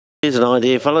Here's an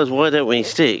idea, fellas. Why don't we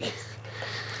stick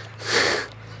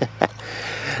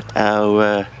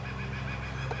our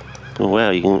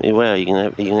you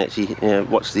can actually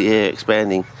watch the air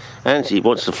expanding, and actually it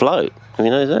wants to float. You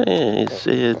know that? Yeah,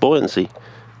 it's buoyancy.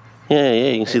 Yeah,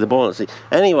 you can see the buoyancy.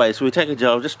 Anyway, so we take a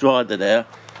jar, just dried that out.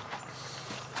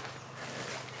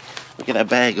 We get a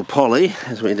bag of poly,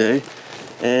 as we do,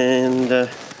 and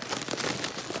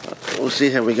we'll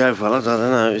see how we go, fellas. I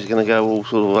don't know, it's going to go all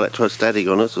sort of electrostatic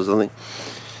on us or something.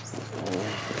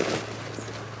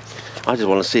 I just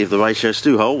want to see if the ratio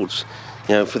still holds,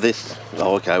 you know, for this.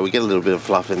 Oh, okay, we get a little bit of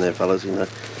fluff in there, fellas, you know.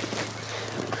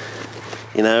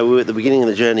 You know, we're at the beginning of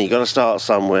the journey, you've got to start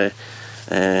somewhere,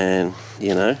 and,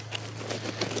 you know,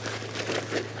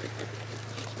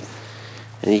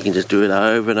 and you can just do it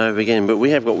over and over again. But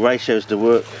we have got ratios to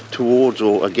work towards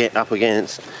or get up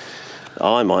against.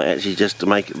 I might actually, just to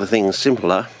make the thing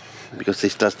simpler, because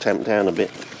this does tamp down a bit,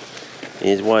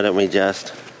 is why don't we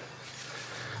just,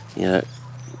 you know,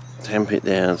 tamp it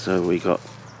down so we got,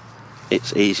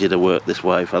 it's easier to work this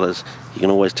way, fellas. You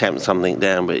can always tamp something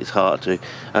down, but it's hard to.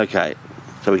 Okay,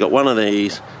 so we got one of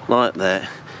these like that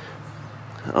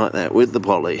with the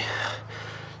poly,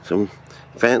 some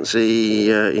fancy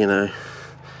you know.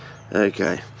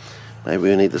 Okay, maybe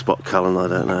we need the spot colour, I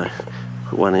don't know.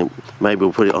 Put one in, maybe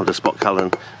we'll put it onto spot colour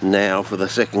now for the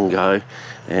second go,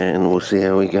 and we'll see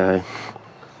how we go.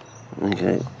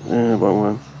 Okay,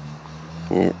 one.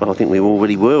 Yeah, I think we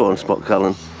already were on spot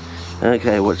colour.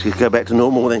 Okay, let's just go back to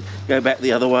normal then. Go back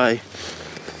the other way.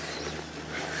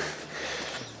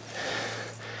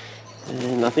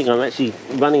 And I think I'm actually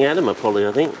running out of my poly,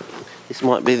 I think. This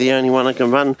might be the only one I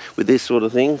can run with this sort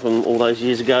of thing from all those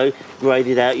years ago.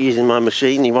 Graded out using my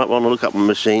machine. You might want to look up my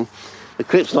machine. The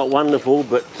clip's not wonderful,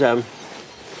 but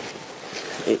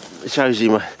it shows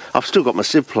you I've still got my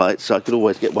sieve plates, so I could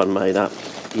always get one made up,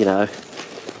 you know.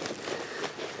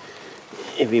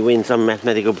 If you win some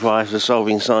mathematical prize for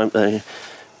solving some,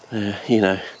 you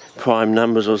know, prime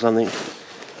numbers or something.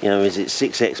 You know, is it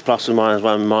 6x plus or minus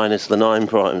 1 minus the 9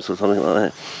 primes or something like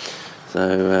that?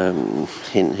 So,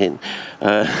 hint.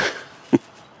 Yeah,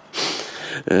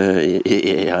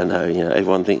 I know, you know,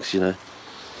 everyone thinks, you know.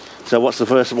 So what's the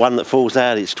first one that falls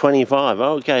out? It's 25.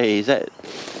 Okay, is that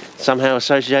somehow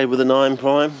associated with the 9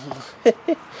 prime?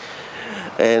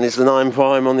 And it's the 9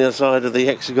 prime on the other side of the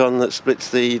hexagon that splits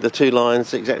the two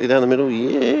lines exactly down the middle?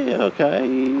 Yeah, okay.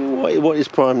 What is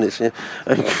primeness? Yeah.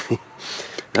 Okay.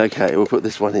 Okay, we'll put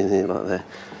this one in here like that.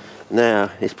 Now,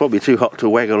 it's probably too hot to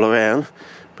waggle around,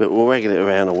 but we'll waggle it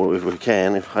around if we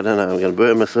can. If I don't know, I'm going to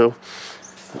burn myself.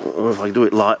 Or if I do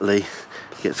it lightly,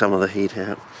 get some of the heat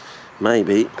out.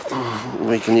 Maybe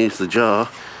we can use the jar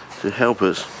to help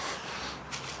us,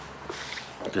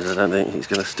 because I don't think it's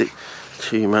going to stick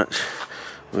too much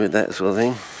with that sort of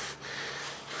thing.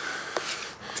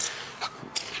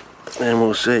 And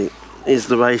we'll see, is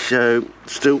the ratio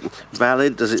still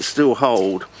valid? Does it still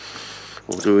hold,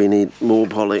 or do we need more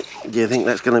poly? Do you think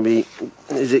that's going to be,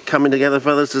 is it coming together,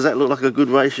 fellas? Does that look like a good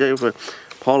ratio for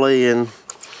poly? And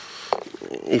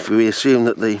if we assume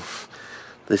that the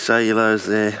cellulose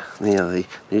there, you know, the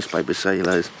newspaper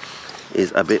cellulose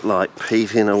is a bit like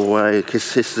peat in a way,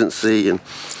 consistency and,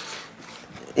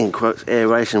 in quotes,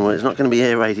 aeration. Well, it's not going to be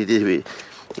aerated, is it?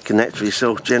 It can naturally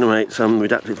self-generate some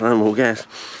reductive flammable gas,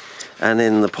 and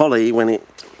then the poly, when it,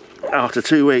 after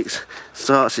 2 weeks,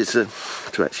 starts it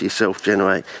to actually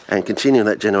self-generate and continue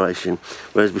that generation,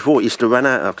 whereas before it used to run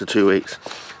out after 2 weeks.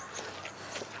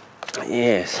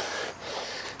 Yes.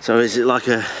 So is it like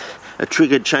a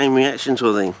triggered chain reaction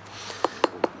sort of thing?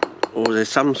 Or is there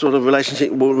some sort of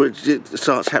relationship where it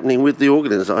starts happening with the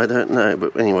organisms? I don't know,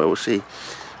 but anyway, we'll see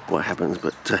what happens.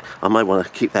 But I might want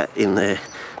to keep that in there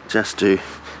just to,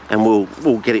 and we'll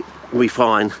get it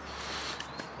refined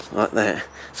like that.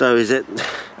 So is it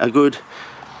a good,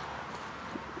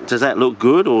 does that look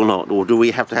good or not? Or do we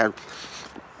have to have,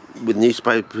 with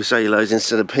newspaper cellulose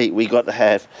instead of peat, we got to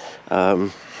have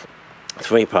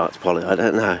 3 parts poly? I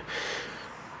don't know.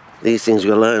 These things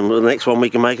we'll learn. Well, the next one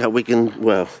we can make up, we can,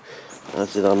 well, I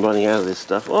said I'm running out of this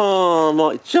stuff. Oh, I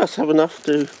might just have enough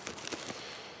to,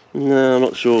 no, I'm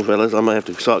not sure, fellas. I may have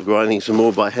to start grinding some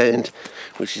more by hand,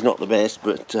 which is not the best,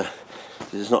 but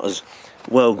it's not as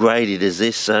well graded as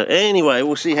this. So anyway,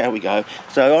 we'll see how we go.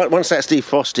 So once that's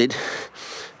defrosted,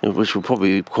 which will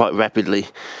probably be quite rapidly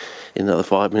in another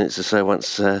 5 minutes or so,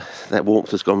 once that warmth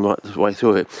has gone right the way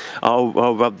through it,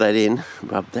 I'll rub that in,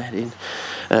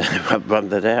 rub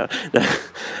that out.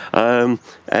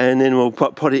 And then we'll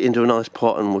put it into a nice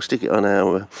pot and we'll stick it on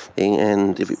our thing,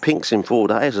 and if it pinks in 4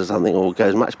 days or something, or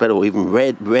goes much better, or even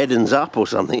reddens up or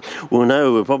something, we'll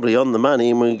know we're probably on the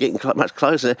money and we're getting much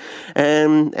closer,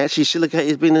 and actually silicate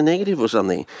has been a negative or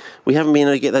something. We haven't been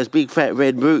able to get those big fat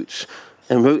red roots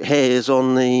and root hairs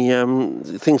on the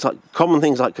common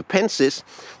things like Capensis,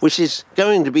 which is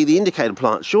going to be the indicator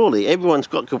plant. Surely everyone's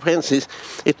got Capensis.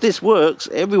 If this works,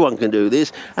 everyone can do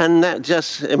this, and that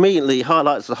just immediately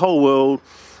highlights the whole world.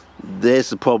 There's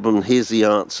the problem, here's the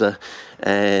answer,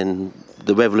 and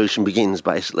the revolution begins.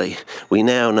 Basically, we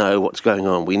now know what's going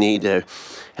on. We need to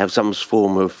have some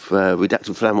form of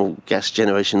reductive flammable gas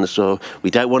generation in the soil.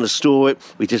 We don't want to store it,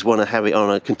 we just want to have it on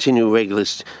a continual regular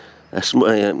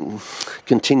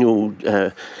continual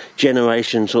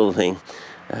generation sort of thing.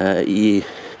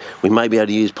 We may be able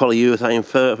to use polyurethane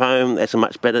foam. That's a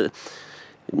much better,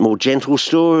 more gentle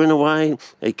store in a way.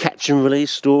 A catch and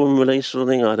release, store and release sort of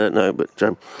thing. I don't know, but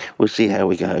we'll see how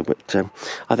we go. But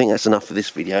I think that's enough for this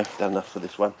video. Done enough for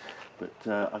this one. But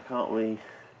I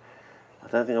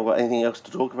don't think I've got anything else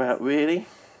to talk about really,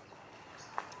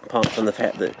 apart from the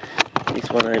fact that this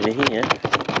one over here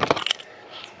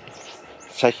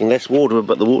taking less water,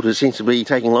 but the water seems to be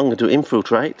taking longer to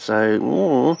infiltrate.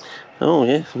 So, oh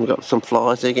yeah, we've got some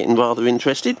flies there getting rather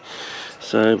interested.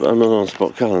 So, but I'm not on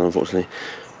spot colour, unfortunately.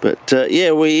 But yeah,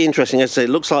 we're interesting. As I say,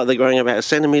 it looks like they're growing about 1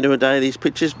 centimetre a day, these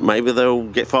pictures. Maybe they'll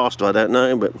get faster, I don't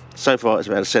know. But so far, it's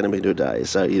about 1 centimetre a day.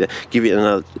 So, you know, give it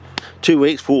another 2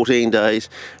 weeks, 14 days,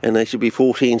 and they should be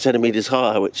 14 centimetres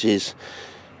higher, which is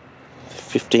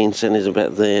 15 centimetres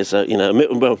about there. So, you know,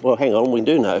 well, hang on, we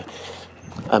do know.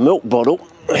 A milk bottle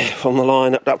from the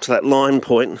line up to that line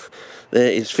point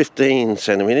there is 15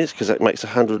 centimetres, because that makes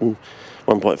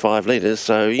 101.5 litres.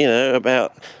 So, you know,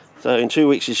 so in 2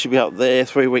 weeks it should be up there,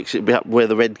 3 weeks it'll be up where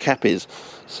the red cap is.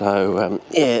 So,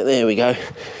 yeah, there we go.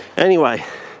 Anyway,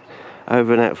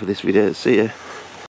 over and out for this video. See ya.